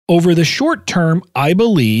Over the short term, I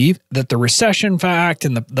believe that the recession fact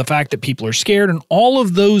and the fact that people are scared and all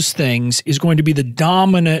of those things is going to be the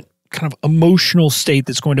dominant kind of emotional state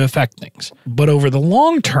that's going to affect things. But over the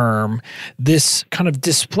long term, this kind of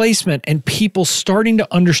displacement and people starting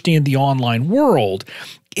to understand the online world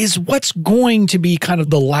is what's going to be kind of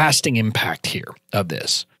the lasting impact here of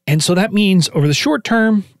this. And so that means over the short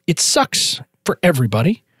term, it sucks for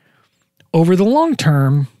everybody. Over the long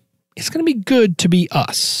term, it's going to be good to be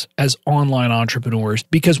us as online entrepreneurs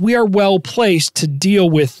because we are well placed to deal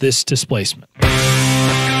with this displacement.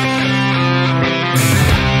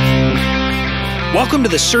 Welcome to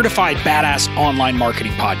the Certified Badass Online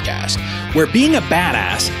Marketing Podcast, where being a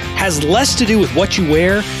badass has less to do with what you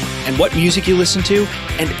wear and what music you listen to,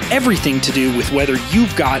 and everything to do with whether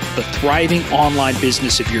you've got the thriving online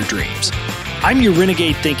business of your dreams. I'm your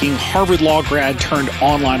renegade thinking Harvard Law grad turned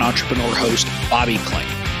online entrepreneur host, Bobby Klink.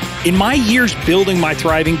 In my years building my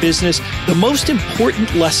thriving business, the most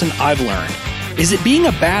important lesson I've learned is that being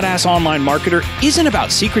a badass online marketer isn't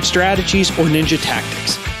about secret strategies or ninja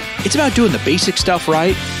tactics. It's about doing the basic stuff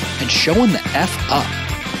right and showing the F up.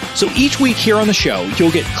 So each week here on the show,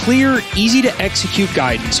 you'll get clear, easy to execute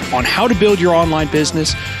guidance on how to build your online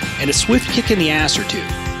business and a swift kick in the ass or two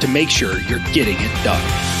to make sure you're getting it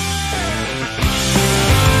done.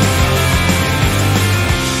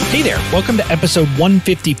 Hey there, welcome to episode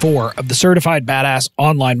 154 of the Certified Badass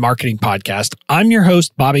Online Marketing Podcast. I'm your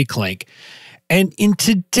host, Bobby Klink. And in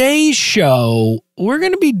today's show, we're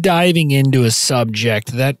going to be diving into a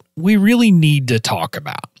subject that we really need to talk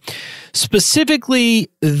about. Specifically,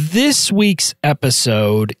 this week's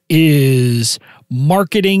episode is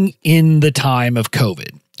marketing in the time of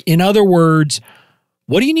COVID. In other words,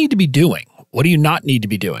 what do you need to be doing? What do you not need to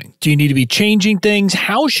be doing? Do you need to be changing things?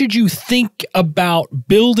 How should you think about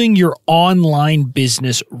building your online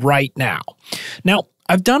business right now? Now,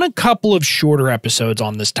 I've done a couple of shorter episodes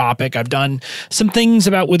on this topic. I've done some things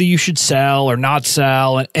about whether you should sell or not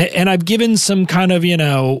sell, and I've given some kind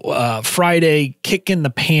of, Friday kick in the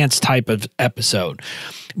pants type of episode.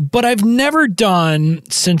 But I've never done,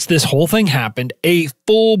 since this whole thing happened, a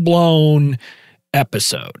full-blown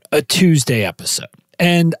episode, a Tuesday episode.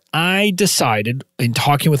 And I decided in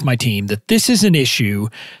talking with my team that this is an issue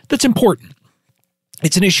that's important.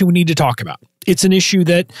 It's an issue we need to talk about. It's an issue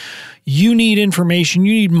that you need information,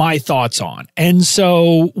 you need my thoughts on. And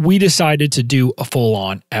so we decided to do a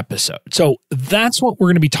full-on episode. So that's what we're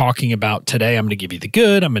going to be talking about today. I'm going to give you the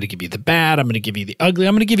good, I'm going to give you the bad, I'm going to give you the ugly,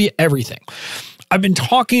 I'm going to give you everything. I've been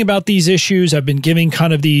talking about these issues. I've been giving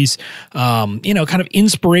kind of these, kind of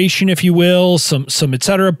inspiration, if you will, some et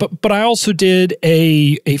cetera. But I also did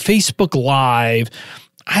a Facebook Live,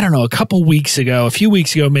 I don't know, a few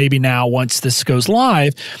weeks ago, maybe now, once this goes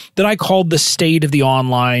live, that I called the State of the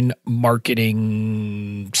Online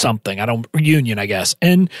Marketing something. Reunion, I guess.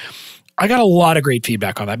 And I got a lot of great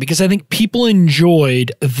feedback on that because I think people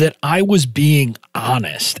enjoyed that I was being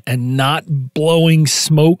honest and not blowing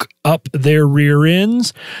smoke up their rear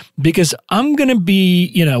ends, because I'm going to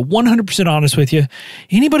be, 100% honest with you.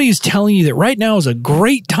 Anybody who's telling you that right now is a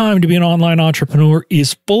great time to be an online entrepreneur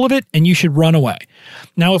is full of it, and you should run away.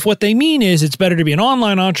 Now, if what they mean is it's better to be an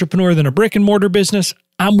online entrepreneur than a brick and mortar business,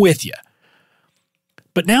 I'm with you.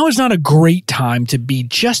 But now is not a great time to be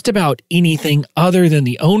just about anything other than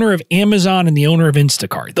the owner of Amazon and the owner of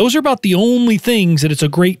Instacart. Those are about the only things that it's a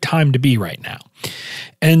great time to be right now.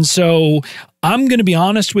 And so I'm going to be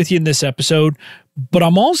honest with you in this episode, but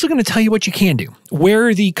I'm also going to tell you what you can do. Where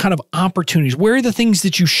are the kind of opportunities? Where are the things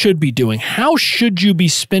that you should be doing? How should you be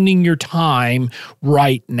spending your time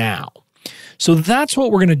right now? So that's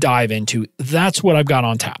what we're going to dive into. That's what I've got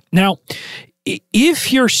on tap. Now,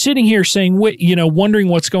 if you're sitting here saying, wondering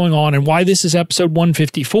what's going on and why this is episode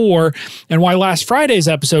 154 and why last Friday's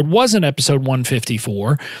episode wasn't episode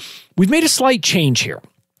 154, we've made a slight change here.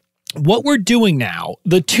 What we're doing now,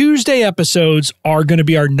 the Tuesday episodes are going to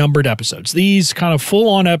be our numbered episodes. These kind of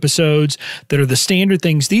full-on episodes that are the standard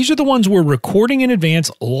things, these are the ones we're recording in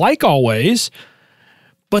advance, like always.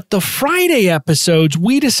 But the Friday episodes,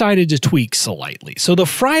 we decided to tweak slightly. So the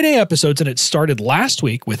Friday episodes, and it started last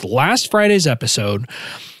week with last Friday's episode,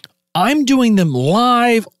 I'm doing them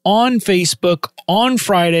live on Facebook on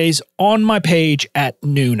Fridays on my page at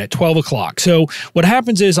noon, at 12 o'clock. So what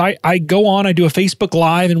happens is I go on, I do a Facebook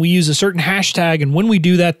Live, and we use a certain hashtag. And when we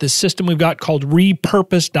do that, the system we've got called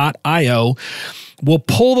repurpose.io will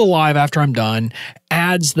pull the live after I'm done,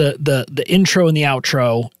 adds the intro and the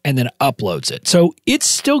outro, and then uploads it. So it's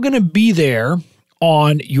still going to be there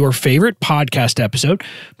on your favorite podcast episode,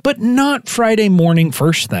 but not Friday morning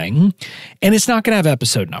first thing, and it's not going to have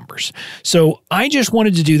episode numbers. So I just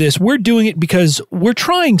wanted to do this. We're doing it because we're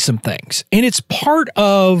trying some things, and it's part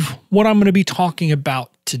of what I'm going to be talking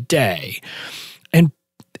about today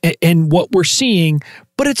and what we're seeing,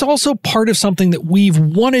 but it's also part of something that we've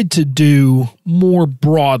wanted to do more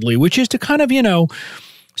broadly, which is to kind of,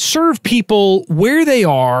 serve people where they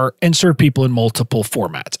are and serve people in multiple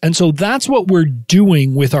formats. And so that's what we're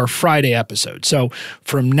doing with our Friday episode. So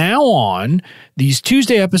from now on, these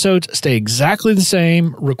Tuesday episodes stay exactly the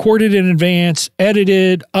same, recorded in advance,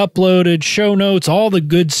 edited, uploaded, show notes, all the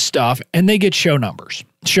good stuff, and they get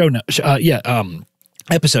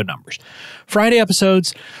episode numbers. Friday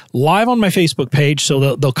episodes live on my Facebook page,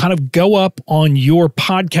 so they'll kind of go up on your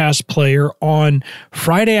podcast player on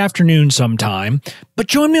Friday afternoon sometime. But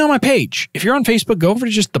join me on my page. If you're on Facebook, go over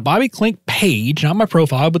to just the Bobby Klink page, not my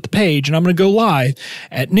profile, but the page, and I'm going to go live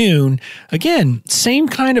at noon. Again, same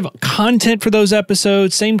kind of content for those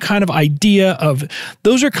episodes, same kind of idea of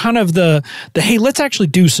those are kind of the hey, let's actually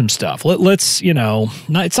do some stuff. Let's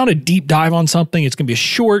it's not a deep dive on something. It's going to be a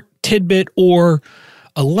short tidbit or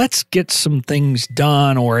let's get some things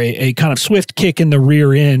done, or a kind of swift kick in the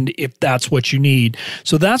rear end if that's what you need.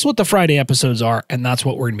 So that's what the Friday episodes are, and that's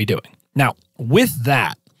what we're going to be doing. Now, with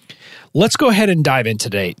that, let's go ahead and dive into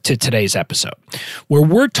today's episode, where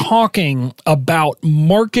we're talking about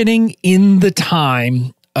marketing in the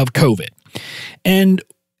time of COVID. And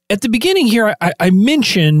at the beginning here, I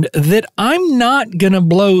mentioned that I'm not going to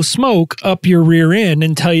blow smoke up your rear end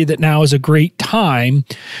and tell you that now is a great time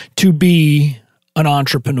to be an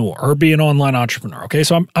entrepreneur or be an online entrepreneur. Okay,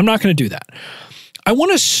 so I'm not going to do that. I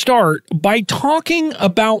want to start by talking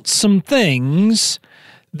about some things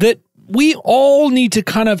that we all need to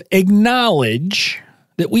kind of acknowledge,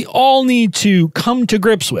 that we all need to come to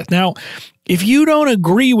grips with. Now, if you don't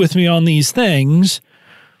agree with me on these things,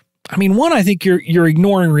 I mean, one, I think you're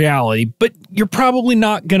ignoring reality, but you're probably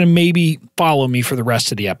not going to maybe follow me for the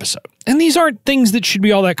rest of the episode. And these aren't things that should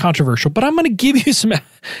be all that controversial, but I'm going to give you some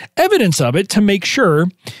evidence of it to make sure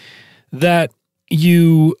that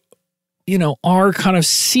you are kind of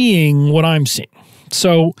seeing what I'm seeing.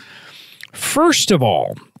 So, first of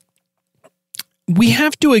all, we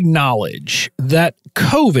have to acknowledge that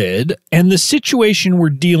COVID and the situation we're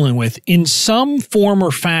dealing with in some form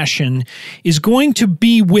or fashion is going to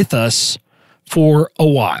be with us for a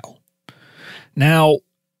while. Now,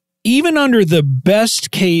 even under the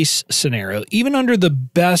best case scenario, even under the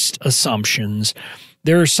best assumptions,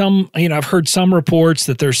 there are some, I've heard some reports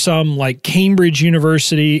that there's some, like Cambridge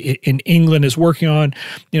University in England is working on,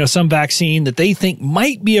 some vaccine that they think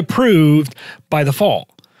might be approved by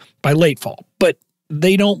late fall. But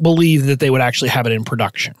they don't believe that they would actually have it in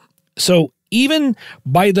production. So even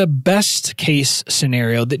by the best case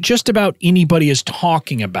scenario that just about anybody is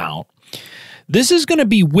talking about, this is going to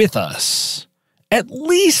be with us at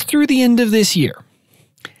least through the end of this year.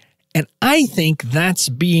 And I think that's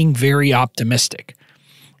being very optimistic.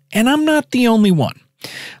 And I'm not the only one.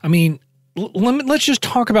 I mean, let's just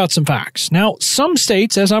talk about some facts. Now, some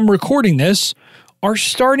states, as I'm recording this, are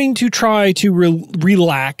starting to try to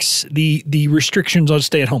relax the restrictions on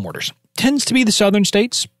stay-at-home orders. Tends to be the southern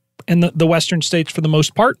states and the western states for the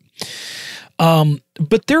most part.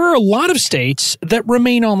 But there are a lot of states that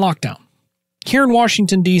remain on lockdown. Here in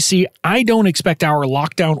Washington, D.C., I don't expect our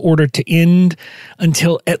lockdown order to end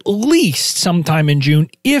until at least sometime in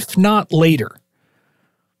June, if not later.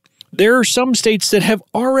 There are some states that have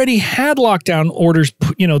already had lockdown orders,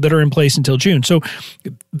 that are in place until June. So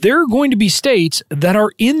there are going to be states that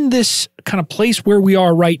are in this kind of place where we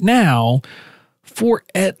are right now for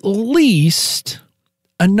at least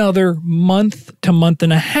another month to month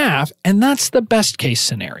and a half, and that's the best case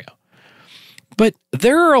scenario. But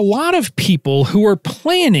there are a lot of people who are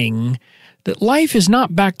planning that life is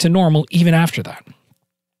not back to normal even after that.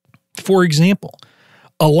 For example,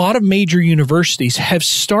 a lot of major universities have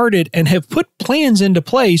started and have put plans into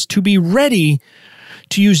place to be ready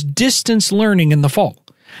to use distance learning in the fall.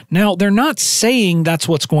 Now, they're not saying that's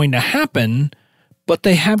what's going to happen, but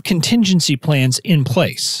they have contingency plans in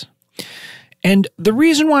place. And the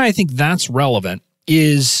reason why I think that's relevant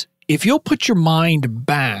is if you'll put your mind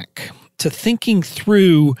back to thinking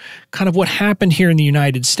through kind of what happened here in the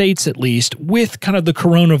United States, at least, with kind of the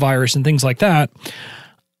coronavirus and things like that,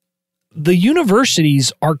 the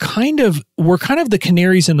universities were kind of the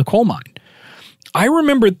canaries in the coal mine. I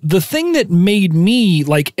remember the thing that made me,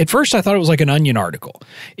 at first I thought it was like an Onion article.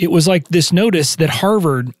 It was like this notice that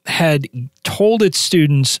Harvard had told its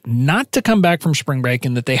students not to come back from spring break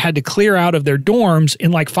and that they had to clear out of their dorms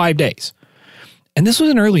in 5 days. And this was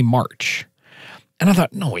in early March. And I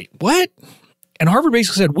thought, no, wait, what? And Harvard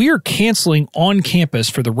basically said, we are canceling on campus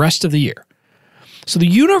for the rest of the year. So the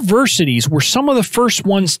universities were some of the first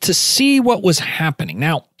ones to see what was happening.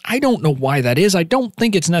 Now, I don't know why that is. I don't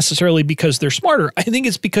think it's necessarily because they're smarter. I think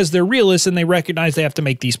it's because they're realists and they recognize they have to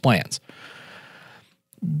make these plans.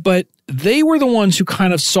 But they were the ones who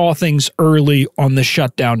kind of saw things early on the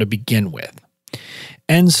shutdown to begin with.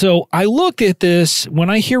 And so I look at this when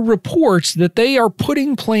I hear reports that they are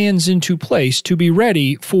putting plans into place to be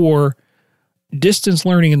ready for distance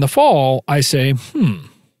learning in the fall. I say,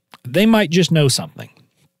 they might just know something.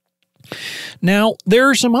 Now, there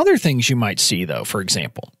are some other things you might see, though, for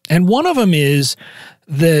example. And one of them is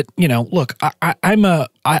that, look,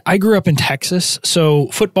 I grew up in Texas, so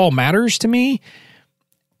football matters to me.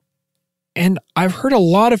 And I've heard a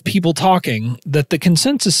lot of people talking that the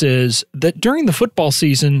consensus is that during the football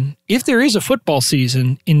season, if there is a football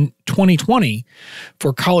season in 2020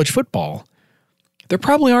 for college football, there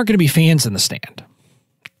probably aren't going to be fans in the stand.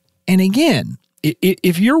 And again,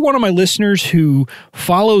 if you're one of my listeners who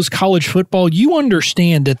follows college football, you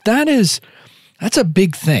understand that that's a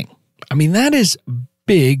big thing. I mean, that is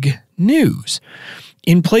big news.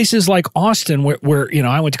 In places like Austin, where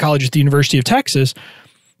I went to college at the University of Texas,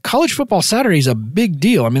 college football Saturday is a big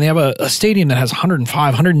deal. I mean, they have a stadium that has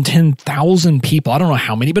 105, 110,000 people. I don't know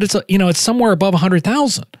how many, but it's somewhere above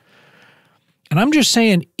 100,000. And I'm just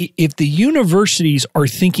saying, if the universities are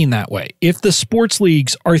thinking that way, if the sports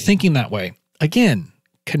leagues are thinking that way, again,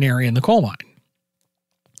 canary in the coal mine.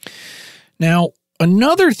 Now,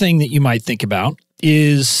 another thing that you might think about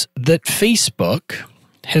is that Facebook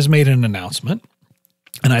has made an announcement.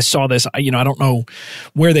 And I saw this, I don't know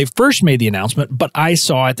where they first made the announcement, but I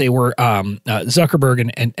saw it. They were, Zuckerberg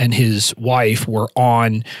and his wife were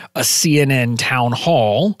on a CNN town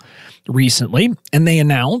hall recently, and they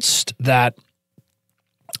announced that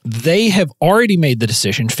they have already made the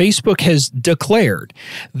decision. Facebook has declared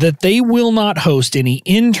that they will not host any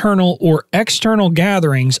internal or external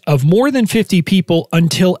gatherings of more than 50 people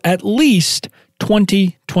until at least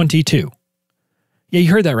 2022. Yeah,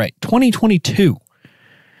 you heard that right. 2022.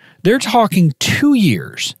 They're talking 2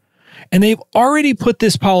 years, and they've already put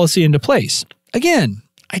this policy into place. Again,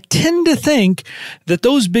 I tend to think that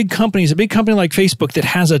those big companies, a big company like Facebook that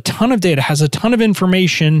has a ton of data, has a ton of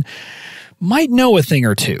information, might know a thing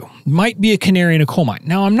or two, might be a canary in a coal mine.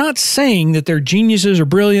 Now, I'm not saying that they're geniuses or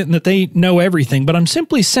brilliant and that they know everything, but I'm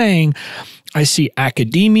simply saying I see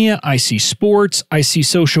academia, I see sports, I see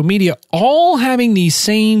social media, all having these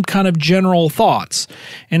same kind of general thoughts.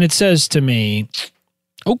 And it says to me,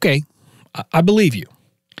 okay, I believe you.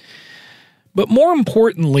 But more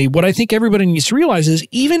importantly, what I think everybody needs to realize is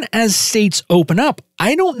even as states open up,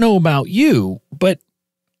 I don't know about you, but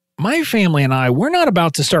my family and I, we're not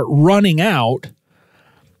about to start running out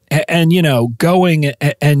and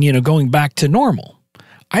going back to normal.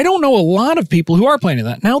 I don't know a lot of people who are planning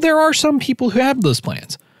that. Now, there are some people who have those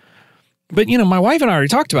plans. But, my wife and I already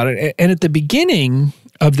talked about it. And at the beginning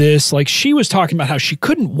of this, she was talking about how she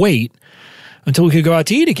couldn't wait until we could go out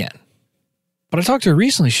to eat again. But I talked to her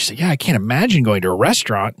recently. She said, yeah, I can't imagine going to a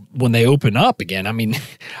restaurant when they open up again. I mean,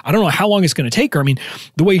 I don't know how long it's going to take her. I mean,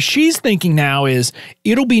 the way she's thinking now is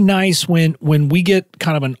it'll be nice when we get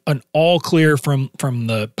kind of an all clear from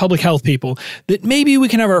the public health people that maybe we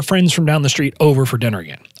can have our friends from down the street over for dinner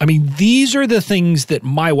again. I mean, these are the things that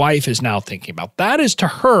my wife is now thinking about. That is to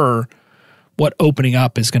her what opening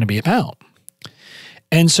up is going to be about.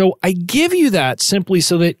 And so I give you that simply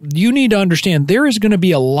so that you need to understand there is going to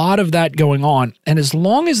be a lot of that going on. And as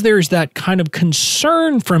long as there's that kind of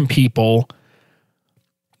concern from people,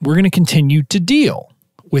 we're going to continue to deal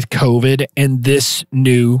with COVID and this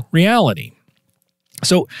new reality.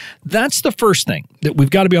 So that's the first thing that we've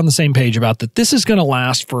got to be on the same page about, that this is going to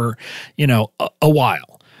last for, a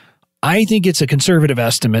while. I think it's a conservative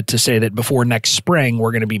estimate to say that before next spring,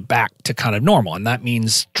 we're going to be back to kind of normal. And that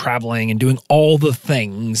means traveling and doing all the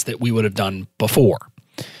things that we would have done before.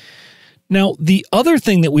 Now, the other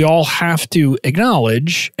thing that we all have to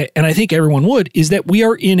acknowledge, and I think everyone would, is that we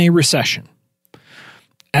are in a recession.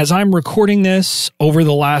 As I'm recording this, over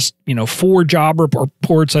the last, 4 job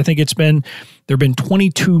reports, I think there have been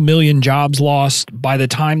 22 million jobs lost. By the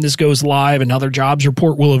time this goes live, another jobs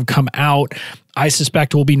report will have come out. I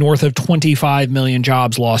suspect will be north of 25 million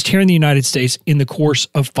jobs lost here in the United States in the course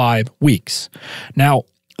of 5 weeks. Now,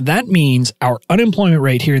 that means our unemployment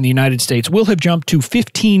rate here in the United States will have jumped to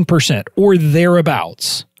 15% or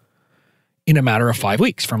thereabouts in a matter of 5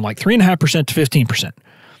 weeks, from 3.5% to 15%.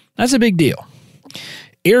 That's a big deal.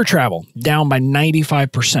 Air travel down by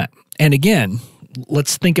 95%. And again,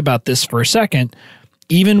 let's think about this for a second.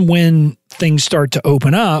 Even when things start to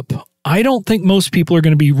open up, I don't think most people are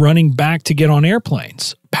going to be running back to get on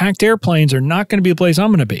airplanes. Packed airplanes are not going to be the place I'm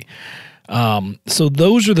going to be. So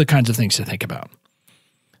those are the kinds of things to think about.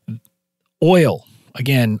 Oil.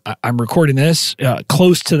 Again, I'm recording this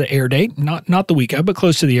close to the air date, not the week of, but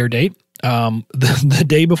close to the air date. The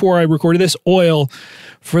day before I recorded this, oil,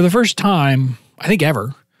 for the first time, I think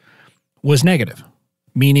ever, was negative,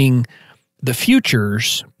 meaning the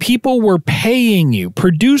futures, people were paying you.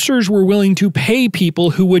 Producers were willing to pay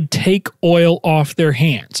people who would take oil off their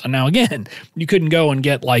hands. And now, again, you couldn't go and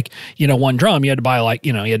get one drum. You had to buy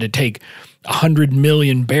you had to take 100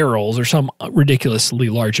 million barrels or some ridiculously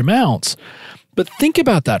large amounts. But think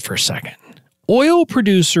about that for a second. Oil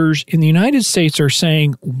producers in the United States are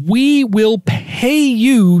saying, we will pay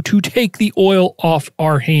you to take the oil off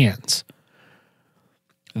our hands.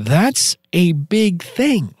 That's a big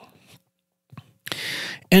thing.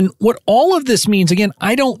 And what all of this means, again,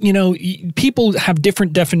 people have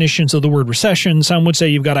different definitions of the word recession. Some would say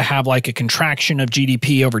you've got to have like a contraction of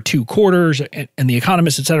GDP over 2 quarters, and the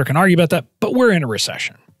economists, et cetera, can argue about that. But we're in a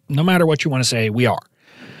recession. No matter what you want to say, we are.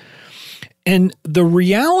 And the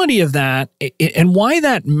reality of that, and why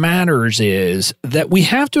that matters, is that we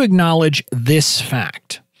have to acknowledge this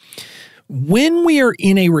fact. When we are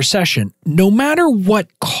in a recession, no matter what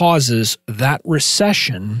causes that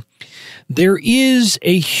recession, there is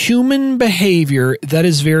a human behavior that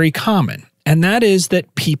is very common, and that is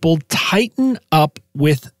that people tighten up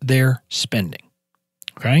with their spending.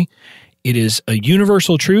 Okay? It is a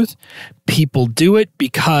universal truth. People do it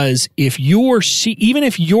because even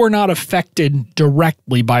if you're not affected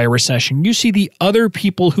directly by a recession, you see the other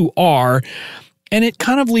people who are, and it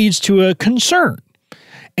kind of leads to a concern.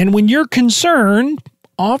 And when you're concerned,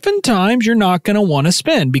 oftentimes you're not going to want to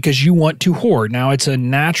spend because you want to hoard. Now, it's a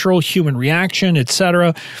natural human reaction,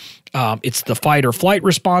 etc. It's the fight or flight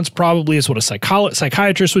response, probably is what a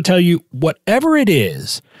psychiatrist would tell you. Whatever it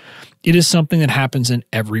is something that happens in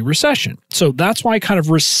every recession. So that's why kind of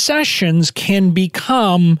recessions can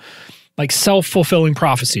become like self-fulfilling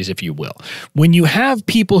prophecies, if you will. When you have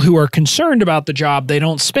people who are concerned about the job, they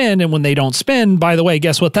don't spend. And when they don't spend, by the way,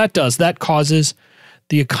 guess what that does? That causes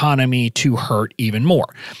the economy to hurt even more.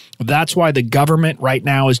 That's why the government right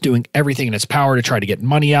now is doing everything in its power to try to get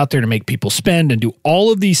money out there to make people spend and do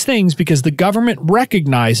all of these things, because the government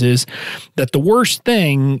recognizes that the worst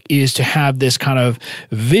thing is to have this kind of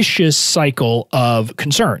vicious cycle of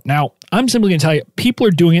concern. Now, I'm simply going to tell you, people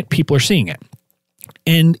are doing it, people are seeing it.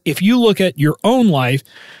 And if you look at your own life,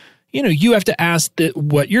 you have to ask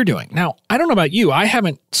what you're doing. Now, I don't know about you. I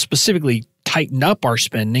haven't specifically tightened up our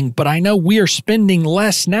spending, but I know we are spending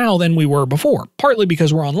less now than we were before, partly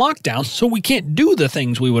because we're on lockdown, so we can't do the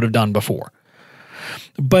things we would have done before.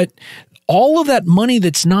 But all of that money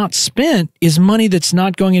that's not spent is money that's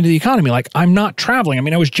not going into the economy. Like, I'm not traveling. I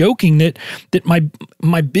mean, I was joking that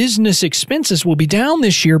my business expenses will be down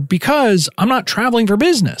this year because I'm not traveling for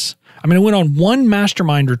business. I mean, I went on one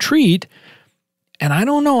mastermind retreat, and I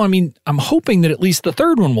don't know. I mean, I'm hoping that at least the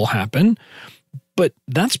third one will happen. But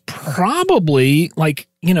that's probably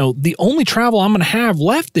the only travel I'm going to have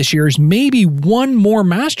left this year is maybe one more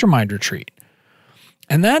mastermind retreat.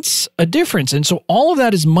 And that's a difference. And so all of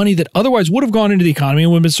that is money that otherwise would have gone into the economy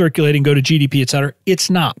and would have been circulating, go to GDP, et cetera. It's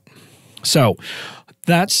not. So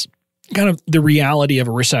that's kind of the reality of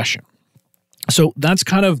a recession. So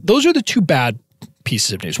those are the two bad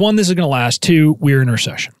pieces of news. One, this is going to last. Two, we're in a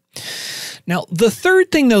recession. Now, the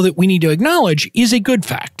third thing, though, that we need to acknowledge is a good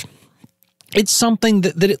fact. It's something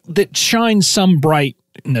that shines some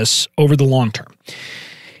brightness over the long term.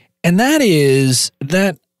 And that is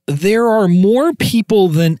that there are more people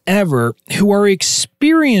than ever who are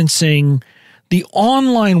experiencing the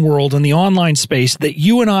online world and the online space that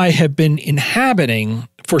you and I have been inhabiting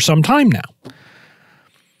for some time now.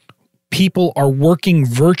 People are working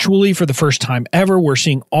virtually for the first time ever. We're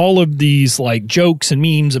seeing all of these jokes and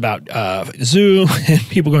memes about Zoom and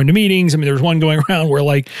people going to meetings. I mean, there was one going around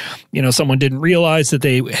where someone didn't realize that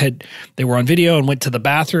they were on video and went to the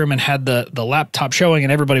bathroom and had the laptop showing,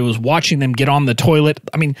 and everybody was watching them get on the toilet.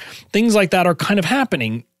 I mean, things like that are kind of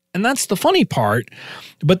happening. And that's the funny part.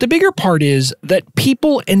 But the bigger part is that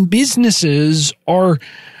people and businesses are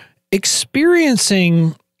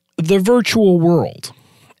experiencing the virtual world.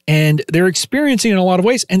 And they're experiencing it in a lot of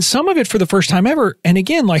ways, and some of it for the first time ever. And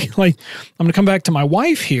again, I'm going to come back to my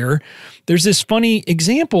wife here. There's this funny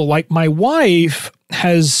example. Like, my wife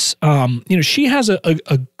has, she has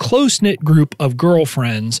a close-knit group of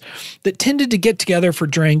girlfriends that tended to get together for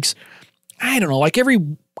drinks, I don't know, like every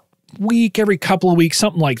week, every couple of weeks,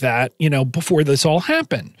 something like that, before this all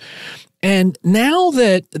happened. And now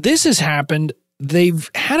that this has happened, they've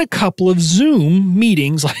had a couple of Zoom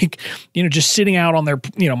meetings, like, just sitting out on their,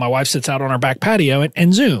 my wife sits out on our back patio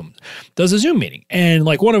and Zoom, does a Zoom meeting. And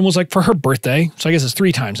like one of them was like for her birthday. So I guess it's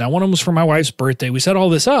 3 times now. One of them was for my wife's birthday. We set all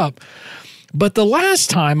this up. But the last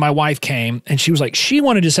time my wife came and she was like, she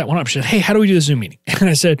wanted to set one up. She said, hey, how do we do the Zoom meeting? And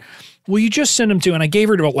I said, well, you just send them to, and I gave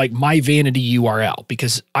her to like my vanity URL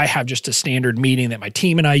because I have just a standard meeting that my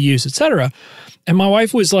team and I use, et cetera. And my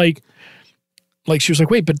wife was like, she was like,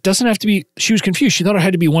 wait, but it doesn't have to be, she was confused. She thought it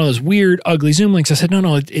had to be one of those weird, ugly Zoom links. I said,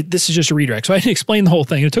 no, this is just a redirect. So I didn't explain the whole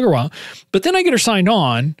thing. It took her a while, but then I get her signed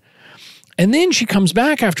on. And then she comes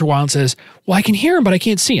back after a while and says, well, I can hear him, but I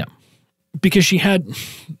can't see him because she had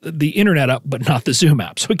the internet up, but not the Zoom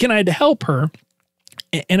app. So again, I had to help her.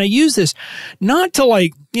 And I use this not to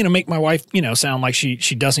like, make my wife, sound like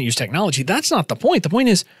she doesn't use technology. That's not the point. The point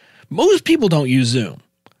is most people don't use Zoom.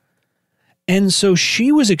 And so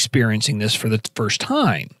she was experiencing this for the first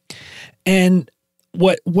time. And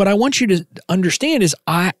what I want you to understand is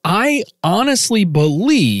I honestly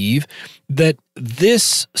believe that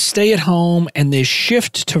this stay at home and this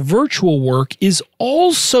shift to virtual work is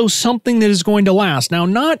also something that is going to last. Now,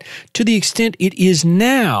 not to the extent it is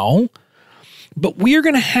now, but we are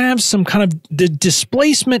going to have some kind of the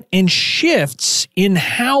displacement and shifts in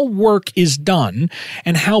how work is done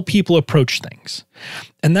and how people approach things.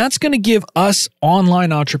 And that's going to give us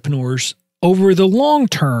online entrepreneurs over the long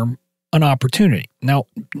term an opportunity. Now,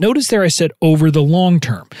 notice there I said over the long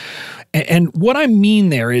term. And what I mean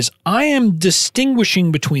there is I am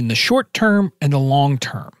distinguishing between the short term and the long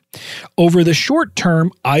term. Over the short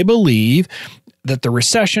term, I believe that the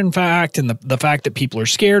recession fact and the fact that people are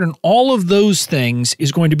scared and all of those things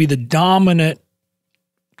is going to be the dominant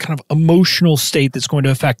kind of emotional state that's going to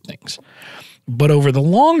affect things. But over the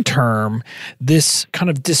long term, this kind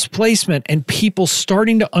of displacement and people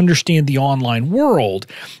starting to understand the online world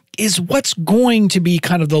is what's going to be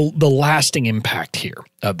kind of the lasting impact here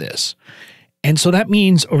of this. And so that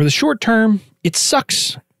means over the short term, it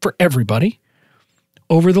sucks for everybody.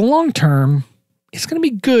 Over the long term, it's going to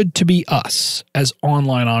be good to be us as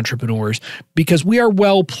online entrepreneurs because we are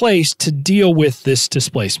well placed to deal with this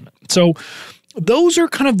displacement. So those are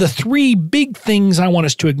kind of the 3 big things I want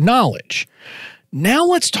us to acknowledge. Now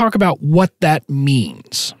let's talk about what that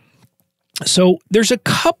means. So there's a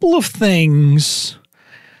couple of things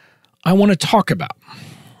I want to talk about.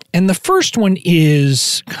 And the first one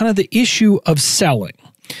is kind of the issue of selling.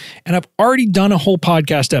 And I've already done a whole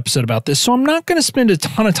podcast episode about this, so I'm not going to spend a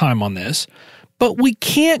ton of time on this. But we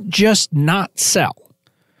can't just not sell.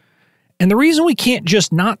 And the reason we can't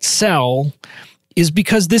just not sell is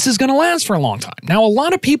because this is going to last for a long time. Now, a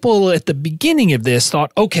lot of people at the beginning of this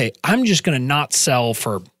thought, okay, I'm just going to not sell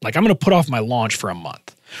for, like, I'm going to put off my launch for a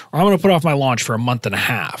month, or I'm going to put off my launch for a month and a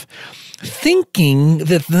half, thinking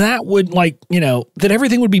that would that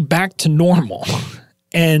everything would be back to normal.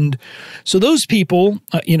 And so those people,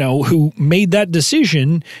 who made that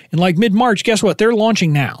decision in like mid-March, guess what? They're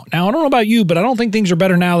launching now. Now, I don't know about you, but I don't think things are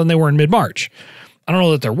better now than they were in mid-March. I don't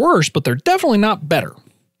know that they're worse, but they're definitely not better.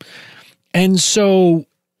 And so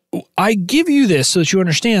I give you this so that you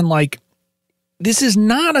understand, like, this is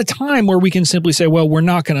not a time where we can simply say, well, we're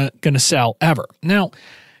not going to sell ever. Now,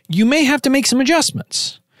 you may have to make some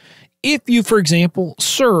adjustments. If you, for example,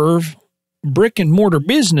 serve brick and mortar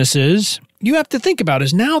businesses, you have to think about,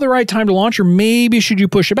 is now the right time to launch, or maybe should you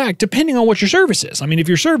push it back, depending on what your service is? I mean, if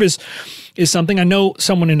your service is something, I know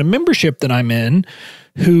someone in a membership that I'm in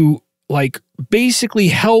who like basically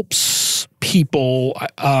helps people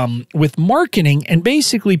with marketing and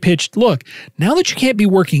basically pitched, look, now that you can't be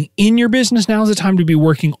working in your business, now's the time to be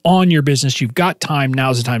working on your business. You've got time.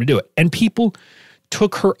 Now's the time to do it. And people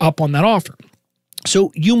took her up on that offer.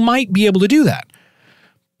 So you might be able to do that.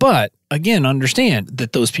 But again, understand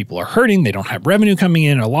that those people are hurting. They don't have revenue coming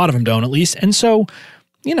in. A lot of them don't, at least. And so,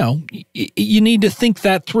 you need to think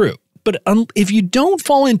that through. But if you don't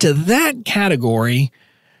fall into that category,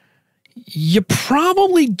 you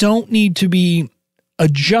probably don't need to be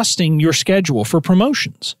adjusting your schedule for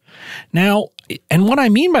promotions. Now, and what I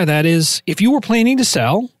mean by that is if you were planning to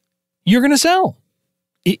sell, you're going to sell.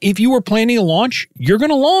 If you were planning to launch, you're going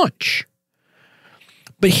to launch.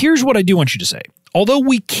 But here's what I do want you to say. Although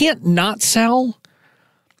we can't not sell,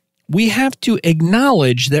 we have to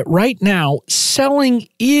acknowledge that right now selling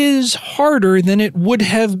is harder than it would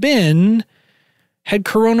have been had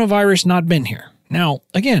coronavirus not been here. Now,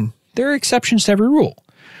 again, there are exceptions to every rule.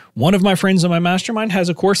 One of my friends in my mastermind has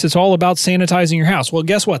a course that's all about sanitizing your house. Well,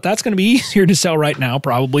 guess what? That's going to be easier to sell right now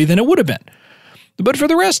probably than it would have been. But for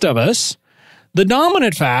the rest of us, The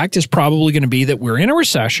dominant fact is probably going to be that we're in a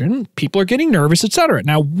recession, people are getting nervous, etc.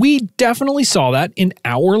 Now, we definitely saw that in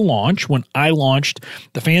our launch when I launched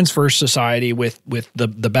the Fans First Society with the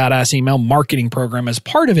Badass Email Marketing Program as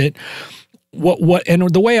part of it. And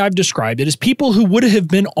the way I've described it is people who would have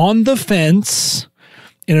been on the fence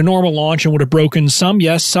in a normal launch and would have broken some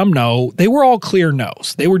yes, some no. They were all clear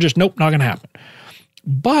no's. They were just, nope, not going to happen.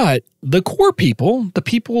 But the core people, the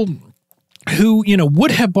people who,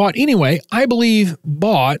 would have bought anyway, I believe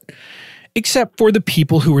bought, except for the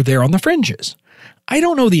people who were there on the fringes. I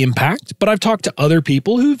don't know the impact, but I've talked to other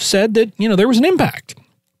people who've said that, there was an impact.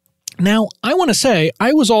 Now, I want to say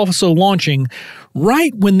I was also launching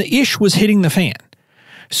right when the ish was hitting the fan.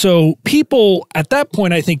 So people at that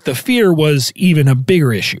point, I think the fear was even a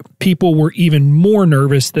bigger issue. People were even more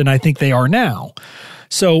nervous than I think they are now.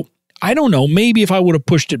 So I don't know, maybe if I would have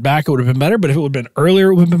pushed it back, it would have been better, but if it would have been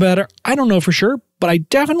earlier, it would have been better. I don't know for sure, but I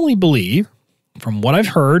definitely believe, from what I've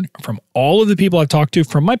heard, from all of the people I've talked to,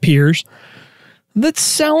 from my peers, that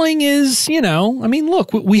selling is,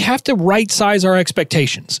 look, we have to right-size our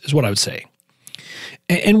expectations, is what I would say.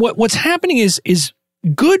 And what's happening is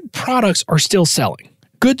good products are still selling.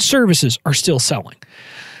 Good services are still selling.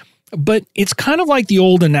 But it's kind of like the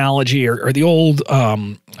old analogy or the old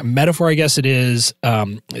metaphor, I guess it is,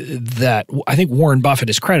 that I think Warren Buffett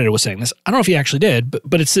is credited with saying this. I don't know if he actually did,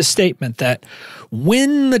 but it's this statement that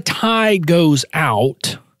when the tide goes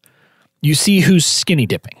out, you see who's skinny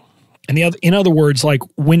dipping. And in other words, like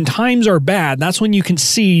when times are bad, that's when you can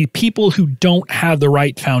see people who don't have the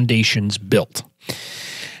right foundations built.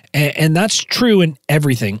 And that's true in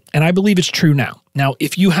everything. And I believe it's true now. Now,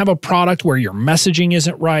 if you have a product where your messaging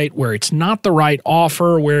isn't right, where it's not the right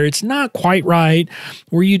offer, where it's not quite right,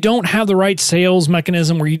 where you don't have the right sales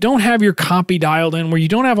mechanism, where you don't have your copy dialed in, where you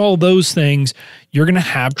don't have all those things, you're going to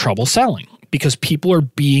have trouble selling because people are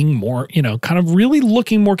being more, kind of really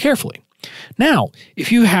looking more carefully. Now,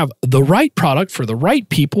 if you have the right product for the right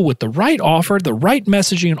people with the right offer, the right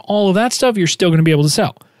messaging, and all of that stuff, you're still going to be able to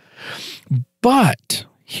sell. But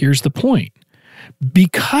here's the point.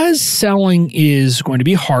 Because selling is going to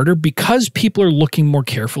be harder, because people are looking more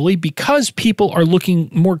carefully, because people are looking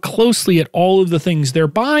more closely at all of the things they're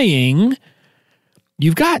buying,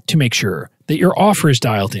 you've got to make sure that your offer is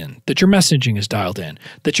dialed in, that your messaging is dialed in,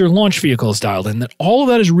 that your launch vehicle is dialed in, that all of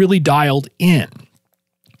that is really dialed in.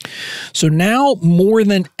 So now more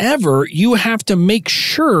than ever, you have to make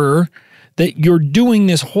sure that you're doing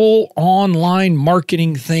this whole online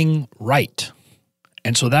marketing thing right.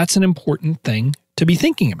 And so that's an important thing to be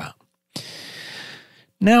thinking about.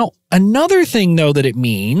 Now, another thing, though, that it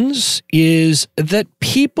means is that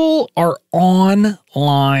people are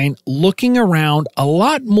online looking around a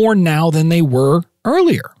lot more now than they were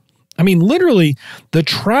earlier. I mean, literally, the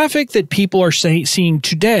traffic that people are seeing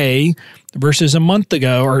today versus a month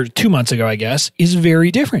ago or 2 months ago, I guess, is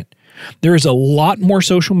very different. There is a lot more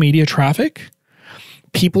social media traffic.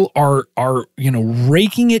 People are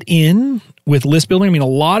raking it in with list building. I mean, a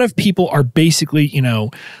lot of people are basically,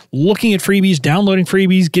 looking at freebies, downloading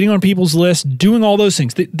freebies, getting on people's lists, doing all those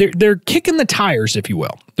things. They're kicking the tires, if you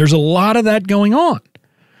will. There's a lot of that going on,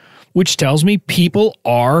 which tells me people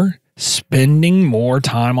are spending more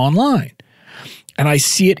time online. And I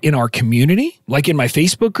see it in our community, like in my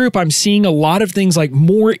Facebook group. I'm seeing a lot of things like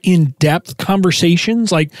more in-depth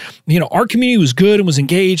conversations, like, our community was good and was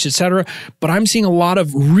engaged, etc. But I'm seeing a lot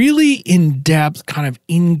of really in-depth kind of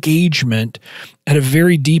engagement at a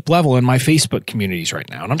very deep level in my Facebook communities right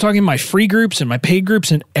now. And I'm talking my free groups and my paid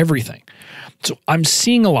groups and everything. So I'm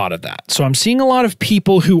seeing a lot of that. So I'm seeing a lot of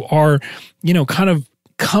people who are, kind of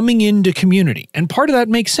coming into community. And part of that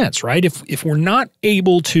makes sense, right? If we're not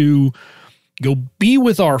able to go be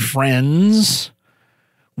with our friends,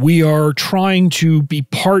 we are trying to be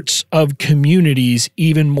parts of communities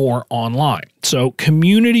even more online. So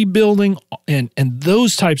community building and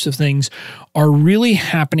those types of things are really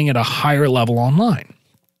happening at a higher level online.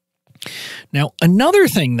 Now, another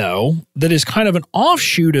thing, though, that is kind of an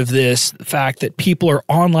offshoot of this, the fact that people are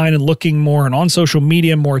online and looking more and on social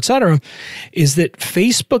media more, et cetera, is that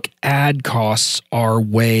Facebook ad costs are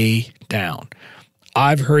way down.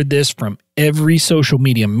 I've heard this from every social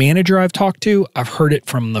media manager I've talked to. I've heard it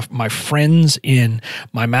from my friends in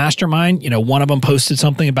my mastermind. One of them posted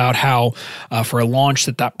something about how for a launch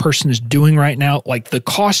that person is doing right now, like the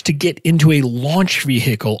cost to get into a launch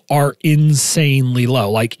vehicle are insanely low.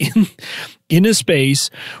 Like in a space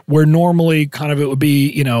where normally kind of it would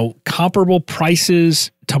be, comparable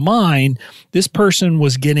prices to mine, this person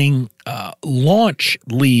was getting launch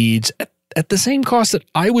leads at the same cost that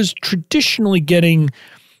I was traditionally getting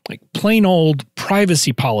like plain old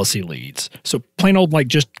privacy policy leads. So plain old, like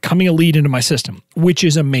just coming a lead into my system, which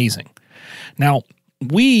is amazing. Now,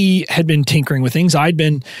 we had been tinkering with things. I'd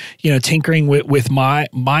been, tinkering with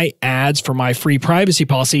my ads for my free privacy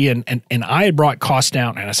policy, and I had brought costs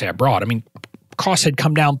down. And I say I mean, costs had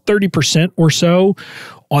come down 30% or so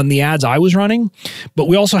on the ads I was running. But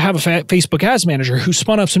we also have a Facebook Ads Manager who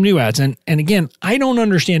spun up some new ads. And again, I don't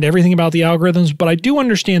understand everything about the algorithms, but I do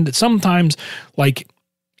understand that sometimes, like,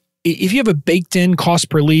 if you have a baked in cost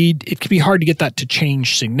per lead, it can be hard to get that to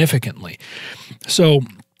change significantly. So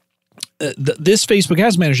this Facebook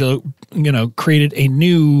Ads Manager, created a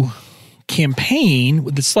new campaign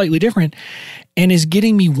that's slightly different and is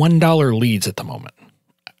getting me $1 leads at the moment.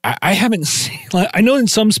 I haven't seen, I know in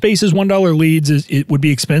some spaces $1 leads it would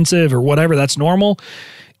be expensive or whatever. That's normal.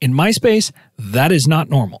 In my space, that is not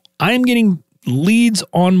normal. I am getting leads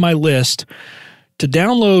on my list to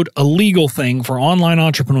download a legal thing for online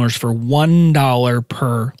entrepreneurs for $1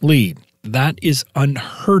 per lead. That is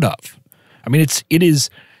unheard of. I mean, it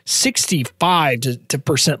is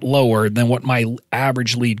 65% lower than what my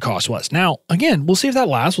average lead cost was. Now, again, we'll see if that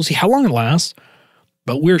lasts. We'll see how long it lasts,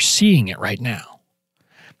 but we're seeing it right now.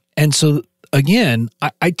 And so, again,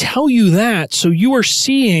 I tell you that so you are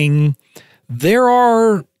seeing there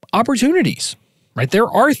are opportunities, right? There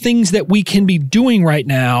are things that we can be doing right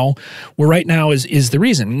now, where right now is the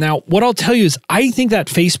reason. Now, what I'll tell you is I think that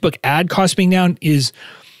Facebook ad cost being down is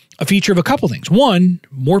a feature of a couple things. One,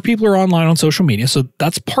 more people are online on social media, so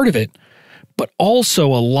that's part of it. But also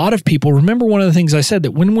a lot of people, remember one of the things I said,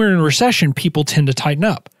 that when we're in a recession, people tend to tighten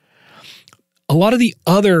up. A lot of the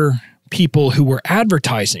other people who were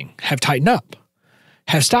advertising have tightened up,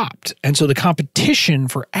 have stopped. And so the competition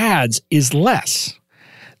for ads is less.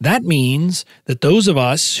 That means that those of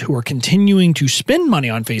us who are continuing to spend money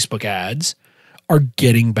on Facebook ads are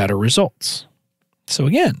getting better results. So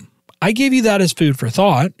again, I gave you that as food for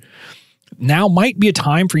thought. Now might be a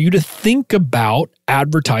time for you to think about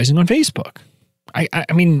advertising on Facebook.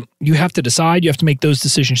 I mean, you have to decide, you have to make those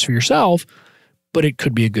decisions for yourself, but it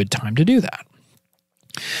could be a good time to do that.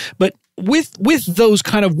 But with those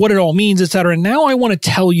kind of what it all means, et cetera, now I want to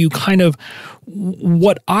tell you kind of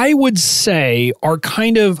what I would say are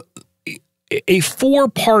kind of a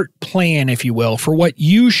 4-part plan, if you will, for what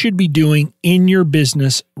you should be doing in your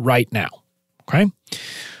business right now. Okay?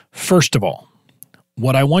 First of all,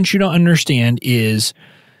 what I want you to understand is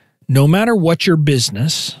no matter what your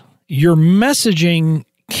business, your messaging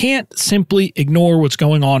can't simply ignore what's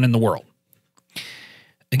going on in the world.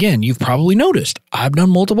 Again, you've probably noticed I've done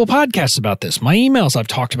multiple podcasts about this. My emails, I've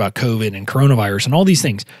talked about COVID and coronavirus and all these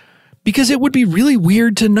things because it would be really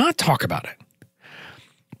weird to not talk about it.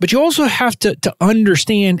 But you also have to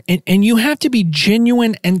understand, and you have to be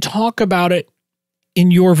genuine and talk about it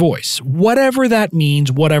in your voice, whatever that means,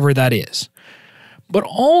 whatever that is. But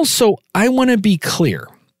also, I want to be clear.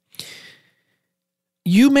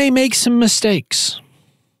 You may make some mistakes.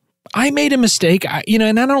 I made a mistake,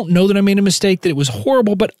 and I don't know that I made a mistake, that it was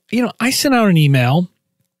horrible, but, I sent out an email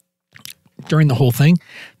during the whole thing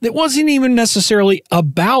that wasn't even necessarily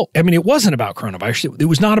about, it wasn't about coronavirus. It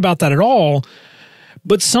was not about that at all,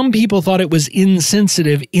 but some people thought it was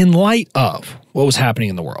insensitive in light of what was happening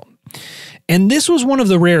in the world. And this was one of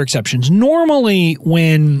the rare exceptions. Normally,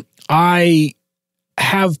 when I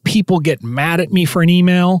have people get mad at me for an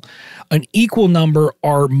email, an equal number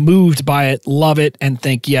are moved by it, love it, and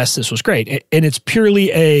think, yes, this was great. And it's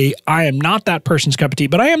purely I am not that person's cup of tea,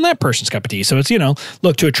 but I am that person's cup of tea. So it's,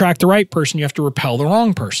 look, to attract the right person, you have to repel the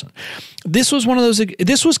wrong person. This was one of those,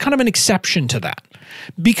 this was kind of an exception to that.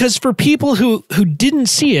 Because for people who didn't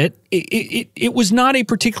see it, it was not a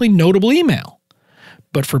particularly notable email.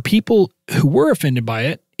 But for people who were offended by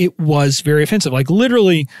it, it was very offensive. Like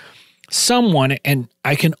literally someone, and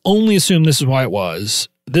I can only assume this is why it was,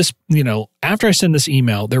 this, after I sent this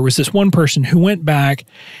email, there was this one person who went back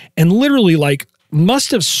and literally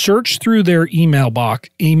must have searched through their email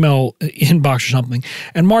inbox or something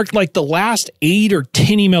and marked the last 8 or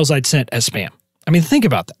 10 emails I'd sent as spam. Think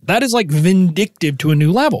about that. That is vindictive to a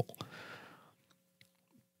new level.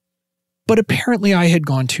 But apparently I had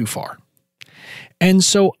gone too far. And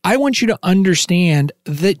so I want you to understand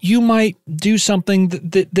that you might do something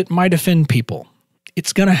that might offend people.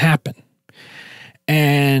 It's going to happen.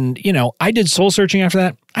 And, I did soul searching after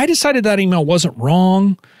that. I decided that email wasn't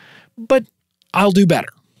wrong, but I'll do better.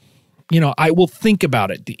 I will think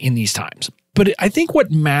about it in these times. But I think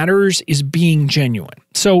what matters is being genuine.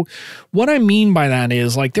 So what I mean by that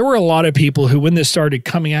is there were a lot of people who, when this started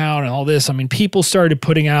coming out and all this, people started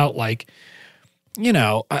putting out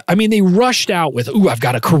they rushed out with, I've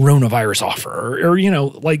got a coronavirus offer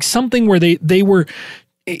or something where they were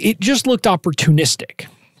it just looked opportunistic,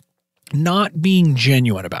 not being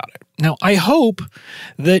genuine about it. Now, I hope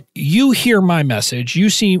that you hear my message, you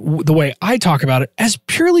see the way I talk about it as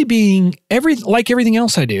purely being like everything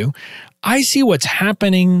else I do. I see what's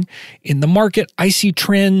happening in the market. I see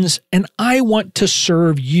trends, and I want to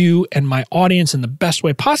serve you and my audience in the best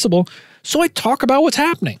way possible. So I talk about what's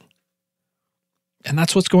happening. And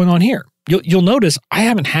that's what's going on here. You'll notice I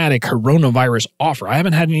haven't had a coronavirus offer. I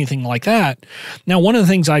haven't had anything like that. Now, one of the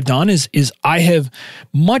things I've done is I have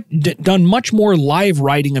done much more live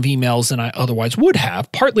writing of emails than I otherwise would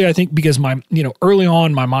have. Partly, I think, because early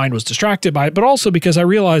on my mind was distracted by it, but also because I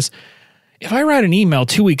realized if I write an email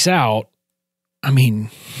 2 weeks out, I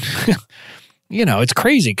mean, it's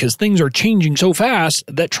crazy because things are changing so fast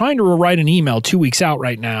that trying to write an email 2 weeks out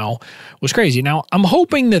right now was crazy. Now, I'm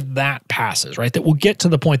hoping that passes, right? That we'll get to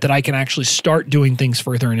the point that I can actually start doing things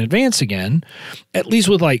further in advance again, at least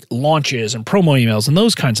with like launches and promo emails and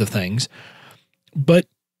those kinds of things. But,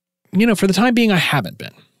 for the time being, I haven't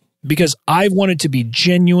been, because I've wanted to be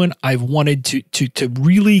genuine. I've wanted to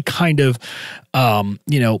really kind of,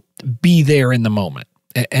 be there in the moment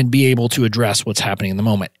and be able to address what's happening in the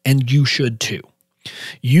moment. And you should too.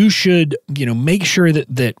 You should, make sure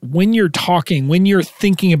that when you're talking, when you're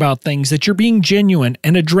thinking about things, that you're being genuine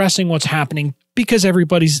and addressing what's happening, because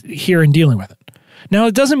everybody's here and dealing with it. Now,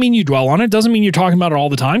 it doesn't mean you dwell on it. It doesn't mean you're talking about it all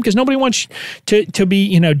the time, because nobody wants to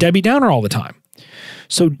be, Debbie Downer all the time.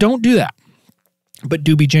 So don't do that, but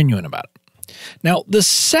do be genuine about it. Now, the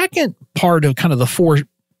second part of kind of the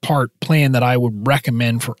four-part plan that I would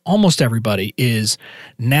recommend for almost everybody is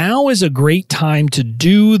now is a great time to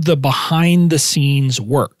do the behind the scenes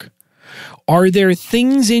work. Are there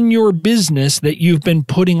things in your business that you've been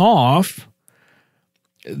putting off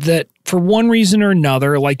that for one reason or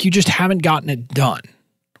another, like you just haven't gotten it done?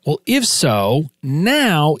 Well, if so,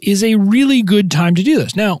 now is a really good time to do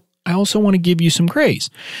this. Now, I also want to give you some grace.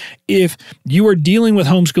 If you are dealing with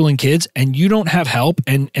homeschooling kids and you don't have help,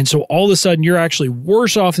 and so all of a sudden you're actually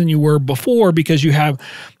worse off than you were before because you have,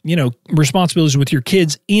 responsibilities with your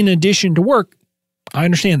kids in addition to work, I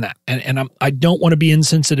understand that. And I don't want to be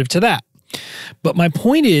insensitive to that. But my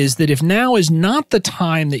point is that if now is not the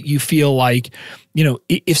time that you feel like,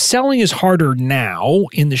 if selling is harder now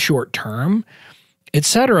in the short term, et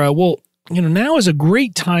cetera, well, now is a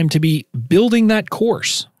great time to be building that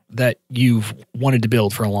course that you've wanted to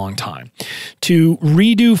build for a long time, to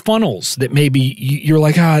redo funnels that maybe you're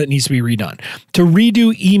like, it needs to be redone, to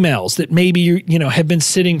redo emails that maybe have been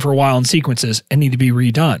sitting for a while in sequences and need to be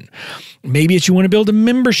redone. Maybe it's you want to build a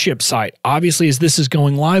membership site. Obviously, as this is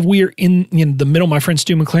going live, we are in the middle. My friend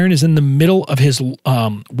Stu McLaren is in the middle of his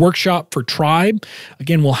workshop for Tribe.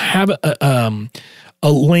 Again, we'll have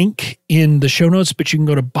a link in the show notes, but you can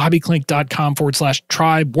go to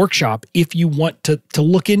bobbyklink.com/tribe workshop if you want to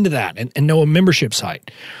look into that and know a membership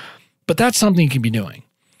site. But that's something you can be doing.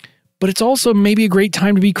 But it's also maybe a great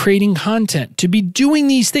time to be creating content, to be doing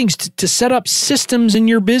these things, to set up systems in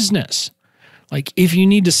your business. Like if you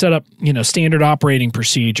need to set up, standard operating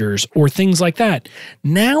procedures or things like that,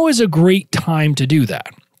 now is a great time to do that.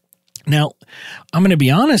 Now, I'm going to be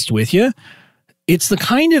honest with you. It's the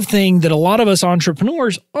kind of thing that a lot of us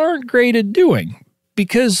entrepreneurs aren't great at doing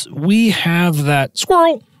because we have that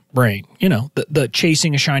squirrel brain, the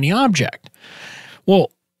chasing a shiny object.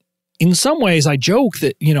 Well, in some ways, I joke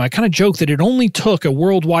that, I kind of joke that it only took a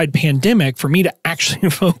worldwide pandemic for me to actually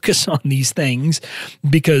focus on these things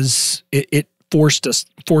because it forced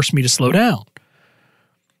me to slow down.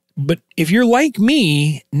 But if you're like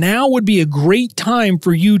me, now would be a great time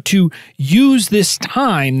for you to use this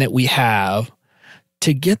time that we have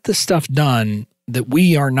to get the stuff done that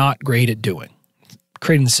we are not great at doing.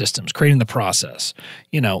 Creating the systems, creating the process,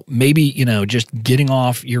 maybe, just getting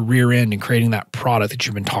off your rear end and creating that product that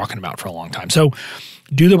you've been talking about for a long time. So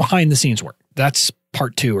do the behind the scenes work. That's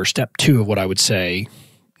part 2 or step 2 of what I would say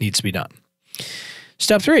needs to be done.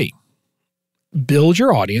 Step 3, build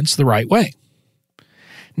your audience the right way.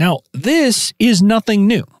 Now, this is nothing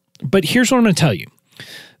new, but here's what I'm going to tell you.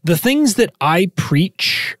 The things that I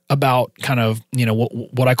preach about kind of,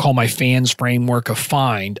 what I call my fans framework of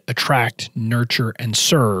find, attract, nurture, and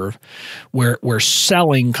serve, where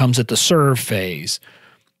selling comes at the serve phase,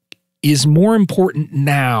 is more important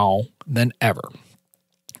now than ever.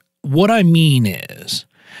 What I mean is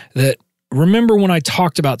that remember when I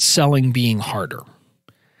talked about selling being harder.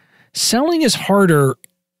 Selling is harder,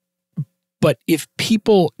 but if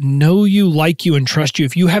people know you, like you, and trust you,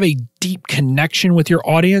 if you have a deep connection with your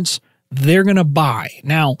audience, they're going to buy.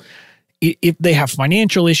 Now, if they have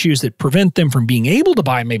financial issues that prevent them from being able to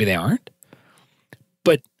buy, maybe they aren't.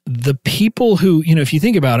 But the people who, if you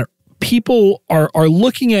think about it, people are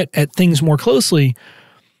looking at things more closely.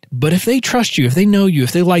 But if they trust you, if they know you,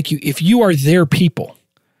 if they like you, if you are their people,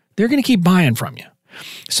 they're going to keep buying from you.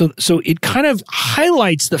 So it kind of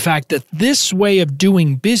highlights the fact that this way of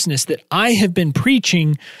doing business that I have been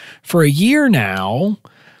preaching for a year now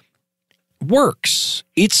works.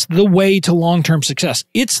 It's the way to long-term success.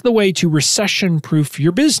 It's the way to recession-proof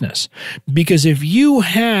your business. Because if you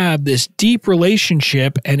have this deep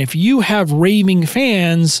relationship and if you have raving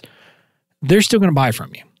fans, they're still going to buy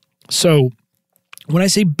from you. So when I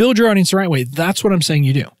say build your audience the right way, that's what I'm saying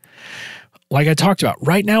you do. Like I talked about,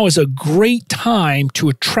 right now is a great time to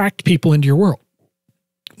attract people into your world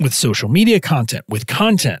with social media content, with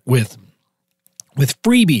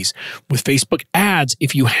freebies, with Facebook ads,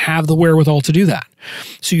 if you have the wherewithal to do that.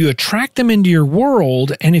 So you attract them into your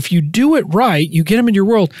world, and if you do it right, you get them into your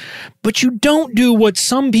world, but you don't do what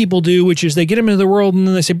some people do, which is they get them into the world and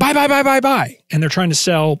then they say, buy, buy, buy, buy, buy. And they're trying to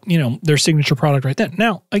sell, their signature product right then.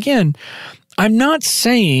 Now, again, I'm not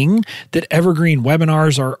saying that evergreen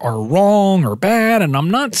webinars are wrong or bad, and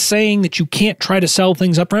I'm not saying that you can't try to sell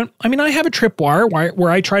things up front. I mean, I have a tripwire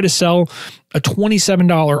where I try to sell a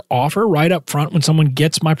 $27 offer right up front when someone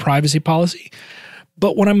gets my privacy policy.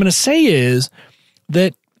 But what I'm going to say is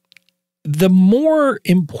that the more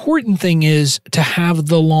important thing is to have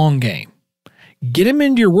the long game. Get them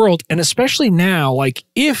into your world, and especially now, like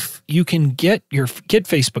if you can get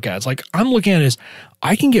Facebook ads, like I'm looking at it as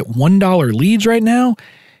I can get $1 leads right now.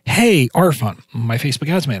 Hey, Arfon, my Facebook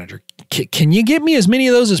ads manager, can you get me as many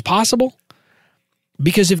of those as possible?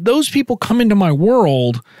 Because if those people come into my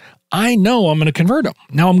world, I know I'm going to convert them.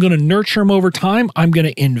 Now I'm going to nurture them over time. I'm going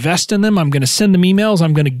to invest in them. I'm going to send them emails.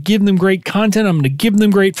 I'm going to give them great content. I'm going to give them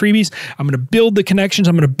great freebies. I'm going to build the connections.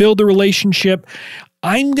 I'm going to build the relationship.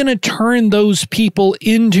 I'm going to turn those people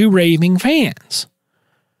into raving fans.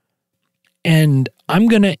 And I'm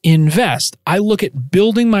going to invest. I look at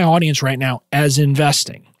building my audience right now as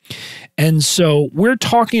investing. And so we're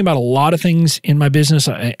talking about a lot of things in my business.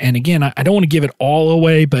 And again, I don't want to give it all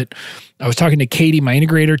away, but I was talking to Katie, my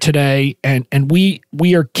integrator today, and we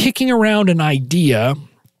are kicking around an idea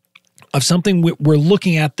of something we're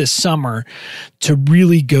looking at this summer to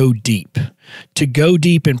really go deep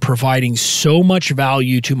in providing so much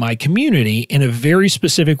value to my community in a very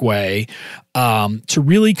specific way, to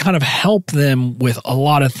really kind of help them with a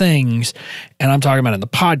lot of things. And I'm talking about in the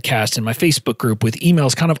podcast, in my Facebook group, with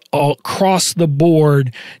emails, kind of all across the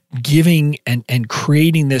board, giving and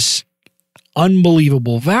creating this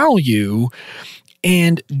unbelievable value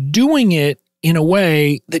and doing it in a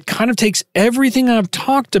way that kind of takes everything I've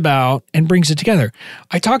talked about and brings it together.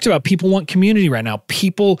 I talked about people want community right now.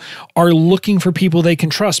 People are looking for people they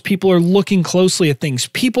can trust. People are looking closely at things.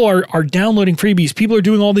 People are downloading freebies. People are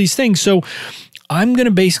doing all these things. So I'm going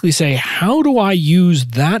to basically say, how do I use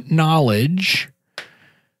that knowledge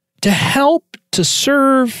to help, to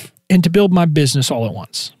serve, and to build my business all at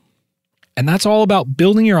once? And that's all about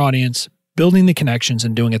building your audience, building the connections,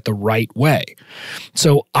 and doing it the right way.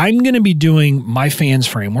 So I'm going to be doing my fans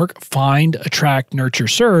framework, find, attract, nurture,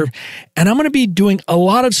 serve. And I'm going to be doing a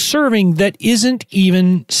lot of serving that isn't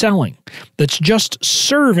even selling. That's just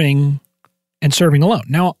serving and serving alone.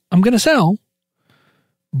 Now I'm going to sell,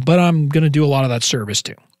 but I'm going to do a lot of that service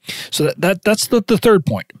too. So that's the third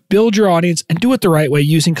point. Build your audience and do it the right way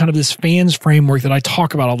using kind of this fans framework that I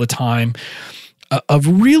talk about all the time, of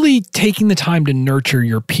really taking the time to nurture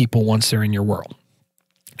your people once they're in your world.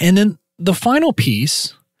 And then the final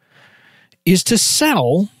piece is to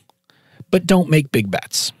sell, but don't make big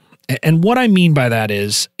bets. And what I mean by that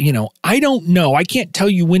is, I don't know. I can't tell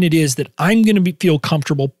you when it is that I'm going to feel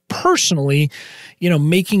comfortable personally,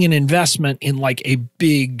 making an investment in like a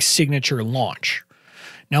big signature launch.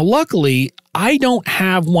 Now, luckily, I don't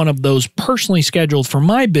have one of those personally scheduled for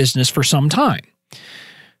my business for some time.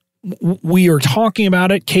 We are talking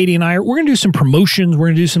about it. Katie and we're going to do some promotions. We're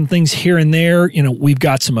going to do some things here and there. We've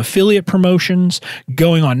got some affiliate promotions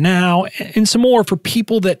going on now and some more for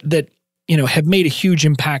people that have made a huge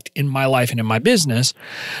impact in my life and in my business.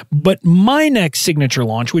 But my next signature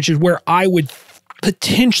launch, which is where I would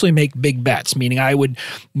potentially make big bets, meaning I would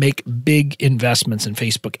make big investments in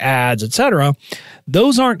Facebook ads, etc.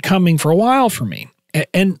 Those aren't coming for a while for me.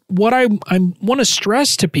 And what I want to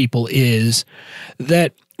stress to people is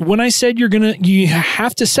that when I said you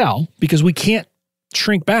have to sell, because we can't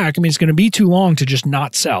shrink back. I mean, it's going to be too long to just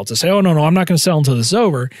not sell, to say, oh, no, I'm not going to sell until this is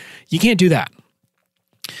over. You can't do that.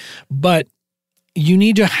 But you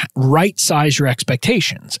need to right size your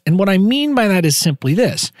expectations. And what I mean by that is simply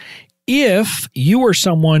this. if you are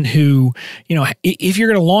someone who, if you're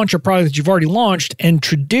going to launch a product that you've already launched and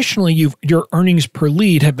traditionally your earnings per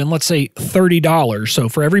lead have been, let's say, $30. So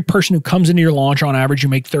for every person who comes into your launch, on average, you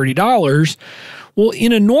make $30. Well,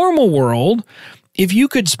 in a normal world, if you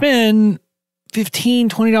could spend $15,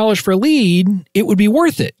 $20 for a lead, it would be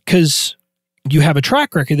worth it because you have a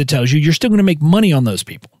track record that tells you you're still going to make money on those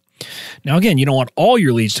people. Now, again, you don't want all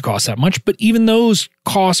your leads to cost that much, but even those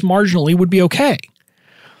costs marginally would be okay.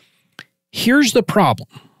 Here's the problem.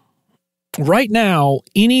 Right now,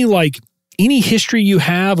 any history you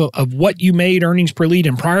have of what you made earnings per lead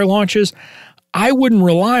in prior launches, I wouldn't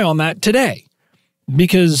rely on that today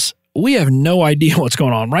because we have no idea what's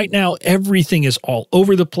going on. Right now, everything is all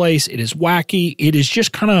over the place. It is wacky. It is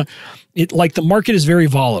just like the market is very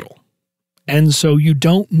volatile. And so you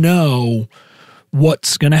don't know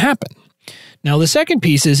what's going to happen. Now, the second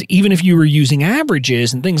piece is even if you were using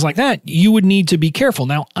averages and things like that, you would need to be careful.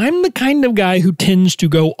 Now, I'm the kind of guy who tends to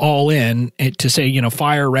go all in to say,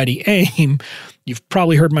 fire, ready, aim. You've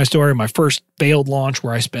probably heard my story, my first failed launch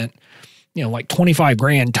where I spent, like 25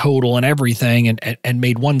 grand total and everything and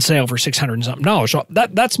made one sale for $600 and something. So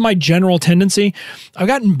that's my general tendency. I've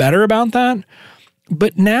gotten better about that.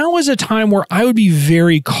 But now is a time where I would be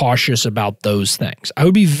very cautious about those things. I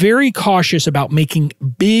would be very cautious about making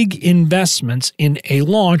big investments in a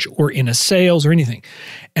launch or in a sales or anything.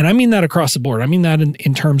 And I mean that across the board. I mean that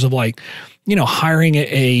in terms of hiring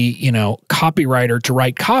a copywriter to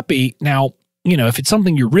write copy. Now, if it's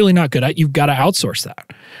something you're really not good at, you've got to outsource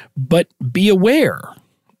that. But be aware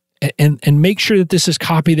and make sure that this is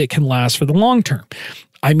copy that can last for the long term.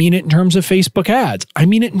 I mean it in terms of Facebook ads. I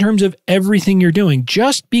mean it in terms of everything you're doing.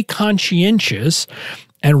 Just be conscientious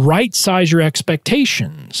and right-size your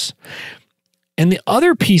expectations. And the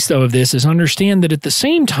other piece, though, of this is understand that at the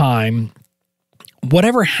same time,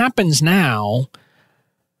 whatever happens now,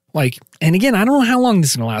 and again, I don't know how long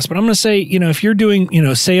this is going to last, but I'm going to say, if you're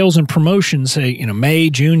doing, sales and promotions, say,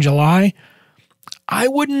 May, June, July, I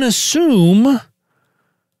wouldn't assume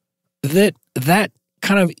that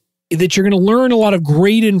you're going to learn a lot of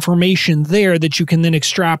great information there that you can then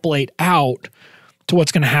extrapolate out to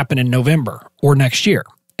what's going to happen in November or next year.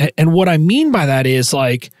 And what I mean by that is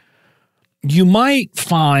you might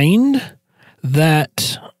find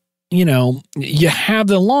that, you have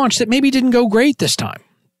the launch that maybe didn't go great this time,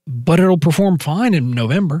 but it'll perform fine in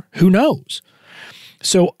November. Who knows?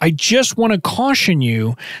 So I just want to caution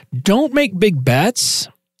you, don't make big bets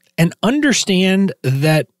and understand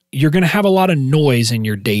that you're going to have a lot of noise in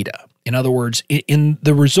your data. In other words, in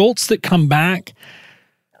the results that come back,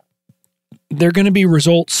 they're going to be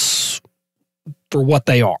results for what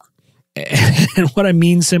they are. And what I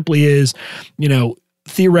mean simply is,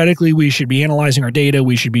 theoretically, we should be analyzing our data.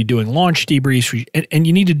 We should be doing launch debriefs. And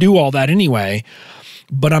you need to do all that anyway.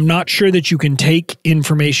 But I'm not sure that you can take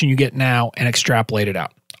information you get now and extrapolate it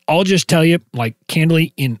out. I'll just tell you,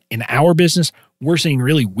 candidly, in our business, we're seeing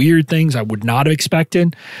really weird things I would not have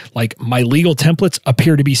expected. My legal templates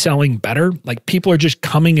appear to be selling better. People are just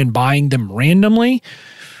coming and buying them randomly.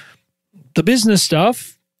 The business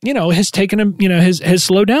stuff, has taken has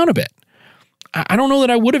slowed down a bit. I don't know that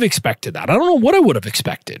I would have expected that. I don't know what I would have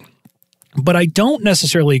expected. But I don't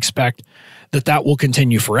necessarily expect that will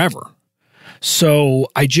continue forever. So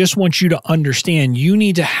I just want you to understand you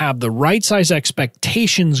need to have the right size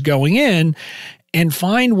expectations going in and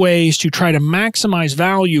find ways to try to maximize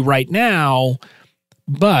value right now,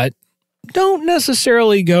 but don't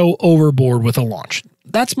necessarily go overboard with a launch.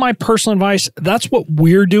 That's my personal advice. That's what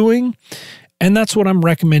we're doing, and that's what I'm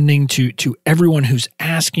recommending to everyone who's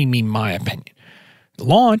asking me my opinion.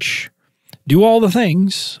 Launch, do all the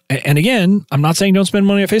things, and again, I'm not saying don't spend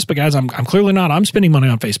money on Facebook ads. I'm clearly not. I'm spending money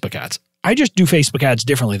on Facebook ads. I just do Facebook ads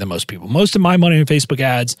differently than most people. Most of my money on Facebook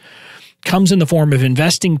ads comes in the form of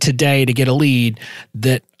investing today to get a lead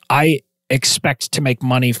that I expect to make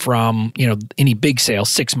money from, any big sale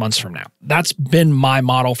 6 months from now. That's been my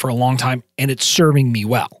model for a long time, and it's serving me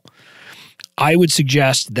well. I would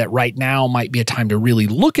suggest that right now might be a time to really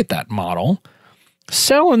look at that model,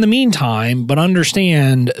 sell in the meantime, but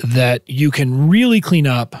understand that you can really clean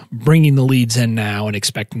up bringing the leads in now and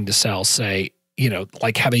expecting to sell, say,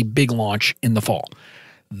 have a big launch in the fall.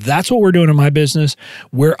 That's what we're doing in my business.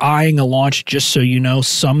 We're eyeing a launch, just so you know,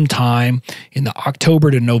 sometime in the October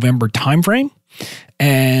to November timeframe.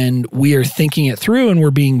 And we are thinking it through and we're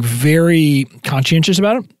being very conscientious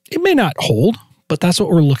about it. It may not hold, but that's what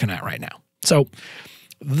we're looking at right now. So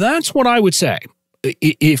that's what I would say.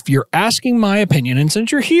 if you're asking my opinion, and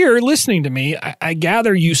since you're here listening to me, I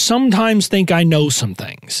gather you sometimes think I know some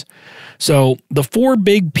things. So the 4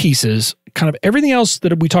 big pieces, kind of everything else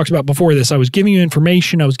that we talked about before this, I was giving you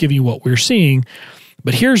information, I was giving you what we're seeing,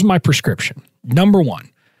 but here's my prescription. Number 1,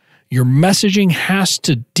 your messaging has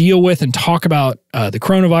to deal with and talk about the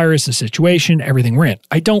coronavirus, the situation, everything we're in.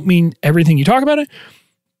 I don't mean everything you talk about it,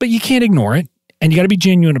 but you can't ignore it, and you got to be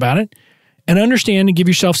genuine about it and understand and give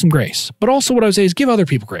yourself some grace. But also what I would say is give other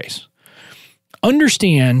people grace.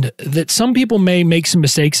 Understand that some people may make some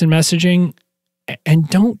mistakes in messaging, and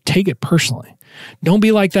don't take it personally. Don't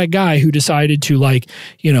be like that guy who decided to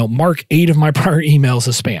mark 8 of my prior emails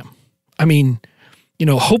as spam. I mean,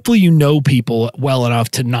 hopefully people well enough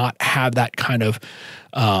to not have that kind of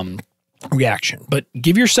reaction. But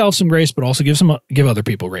give yourself some grace, but also give other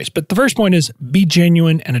people grace. But the first point is be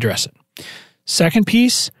genuine and address it. Second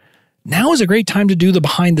piece, now is a great time to do the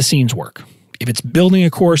behind the scenes work. If it's building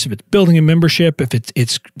a course, if it's building a membership, if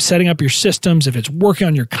it's setting up your systems, if it's working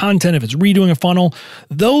on your content, if it's redoing a funnel,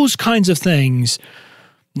 those kinds of things,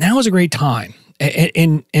 now is a great time.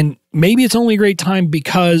 And maybe it's only a great time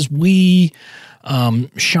because we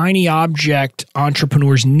shiny object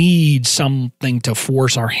entrepreneurs need something to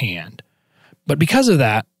force our hand. But because of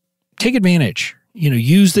that, take advantage.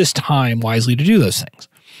 Use this time wisely to do those things.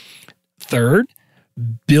 Third,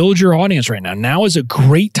 build your audience right now. Now is a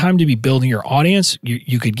great time to be building your audience.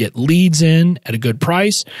 You could get leads in at a good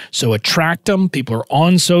price. So attract them. People are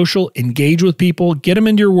on social. Engage with people. Get them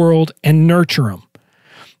into your world and nurture them.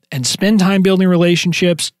 And spend time building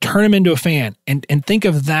relationships. Turn them into a fan. And think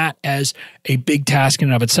of that as a big task in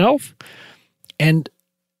and of itself. And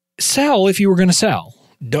sell if you were going to sell.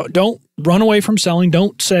 Don't run away from selling.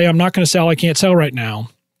 Don't say, I'm not going to sell. I can't sell right now.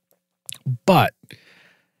 But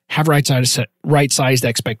have right-sized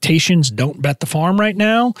expectations. Don't bet the farm right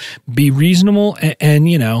now. Be reasonable, and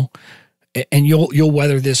you'll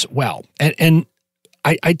weather this well. And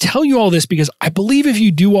I tell you all this because I believe if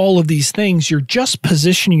you do all of these things, you're just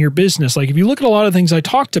positioning your business. Like if you look at a lot of things I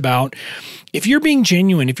talked about, if you're being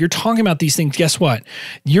genuine, if you're talking about these things, guess what?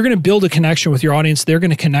 You're going to build a connection with your audience. They're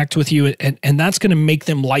going to connect with you, and that's going to make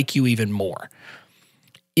them like you even more.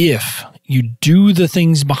 If you do the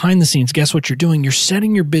things behind the scenes, guess what you're doing? You're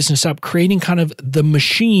setting your business up, creating kind of the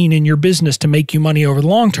machine in your business to make you money over the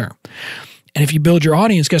long term. And if you build your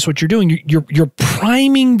audience, guess what you're doing? You're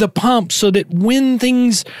priming the pump so that when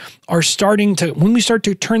things are when we start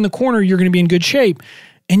to turn the corner, you're going to be in good shape,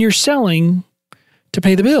 and you're selling to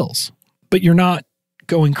pay the bills, but you're not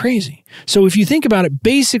going crazy. So if you think about it,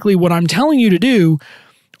 basically what I'm telling you to do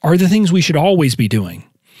are the things we should always be doing,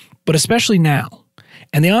 but especially now.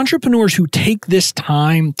 And the entrepreneurs who take this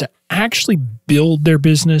time to actually build their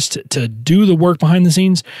business, to do the work behind the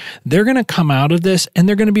scenes, they're going to come out of this and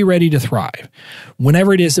they're going to be ready to thrive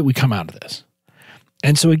whenever it is that we come out of this.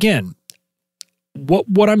 And so again,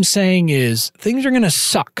 what I'm saying is things are going to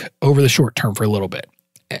suck over the short term for a little bit.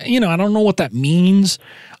 I don't know what that means.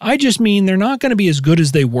 I just mean they're not going to be as good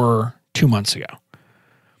as they were 2 months ago.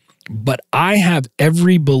 But I have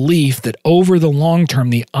every belief that over the long term,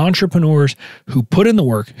 the entrepreneurs who put in the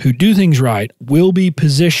work, who do things right, will be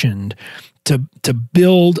positioned to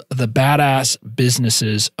build the badass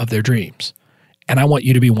businesses of their dreams. And I want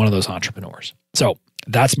you to be one of those entrepreneurs. So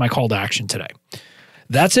that's my call to action today.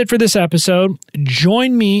 That's it for this episode.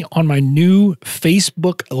 Join me on my new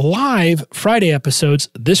Facebook Live Friday episodes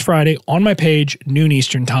this Friday on my page, noon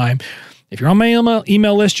Eastern time. If you're on my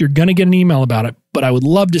email list, you're going to get an email about it, but I would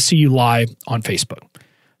love to see you live on Facebook.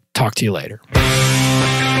 Talk to you later.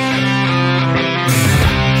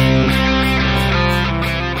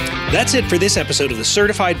 That's it for this episode of the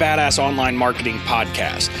Certified Badass Online Marketing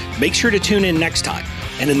Podcast. Make sure to tune in next time.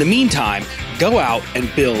 And in the meantime, go out and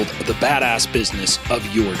build the badass business of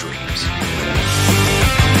your dreams.